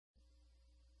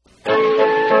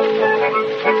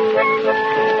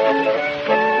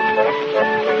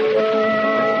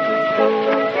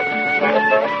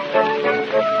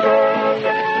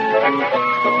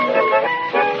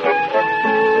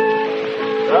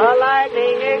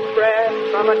lightning express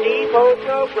from a depot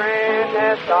so grand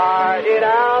has started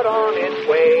out on its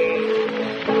way.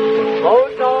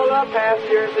 Most all the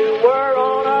passengers who were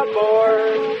on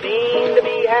aboard seemed to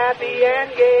be happy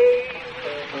and gay,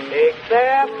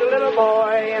 except the little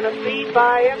boy in a seat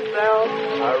by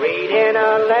himself, reading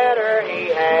a letter he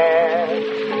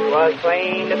had. Was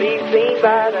plain to be seen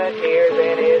by the tears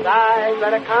in his eyes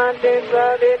that the contents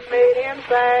of it made him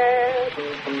sad.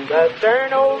 The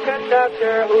stern old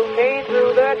conductor who came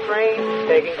through the train,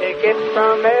 taking tickets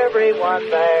from everyone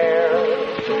there.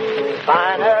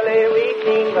 Finally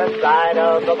reaching the side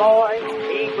of the boy,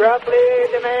 he gruffly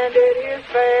demanded his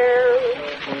fare.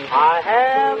 I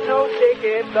have no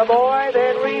ticket, the boy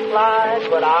then replied,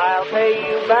 but I'll pay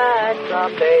you back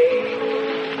someday.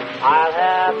 I'll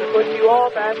have to put you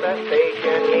off at the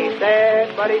station, he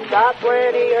said, but he stopped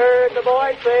when he heard the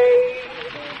boy say,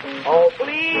 oh,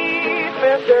 please,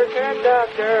 Mr.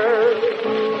 Conductor,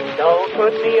 don't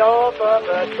put me off of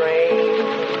the train,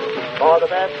 for the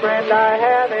best friend I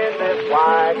have in this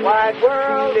wide, wide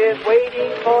world is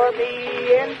waiting for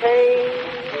me in pain,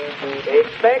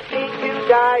 expecting to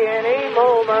die in a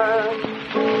moment,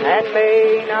 and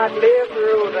may not live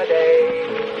through the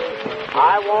day.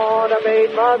 I want to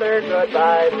bid mother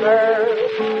goodbye, sir,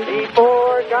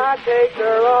 before God takes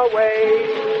her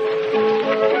away.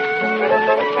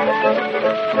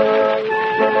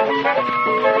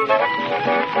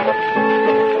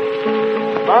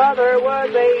 Mother was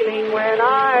ailing when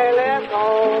I left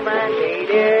home and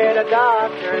needed a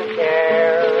doctor's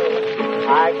care.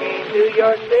 I came to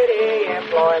your city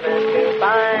employment to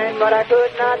find, but I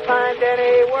could not find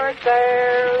any work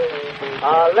there.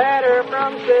 A letter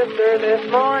from sister this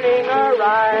morning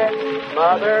arrived.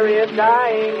 Mother is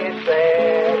dying, it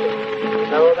said.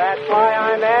 So that's why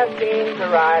I'm asking to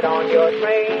ride on your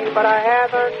train, but I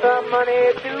haven't the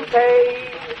money to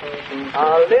pay.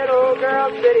 A little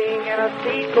girl sitting in a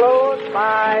seat close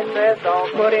by says,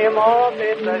 don't put him off,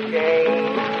 it's a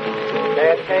shame.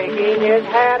 Then taking his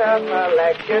hat of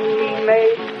collection he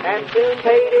made and soon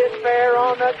paid his fare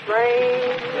on the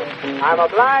train. I'm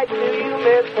obliged to you,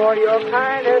 miss, for your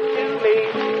kindness to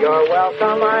me. You're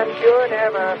welcome, I'm sure,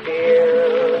 never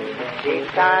fear. Each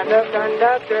time the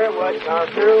conductor would come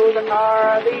through the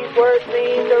car, these words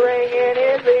seemed to ring in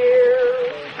his ear.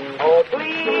 Oh,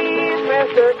 please,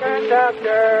 Mr.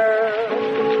 Conductor,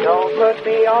 don't put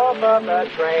me off of the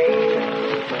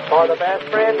train, for the best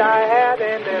friend I have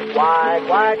in this wide,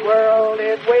 wide world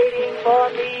is waiting for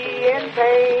me in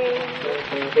pain,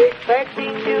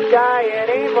 expecting to die in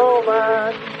a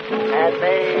moment, and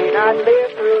may not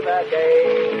live through the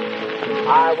day.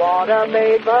 I want to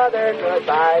bid mother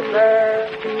goodbye, sir,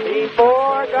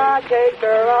 before God takes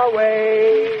her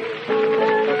away.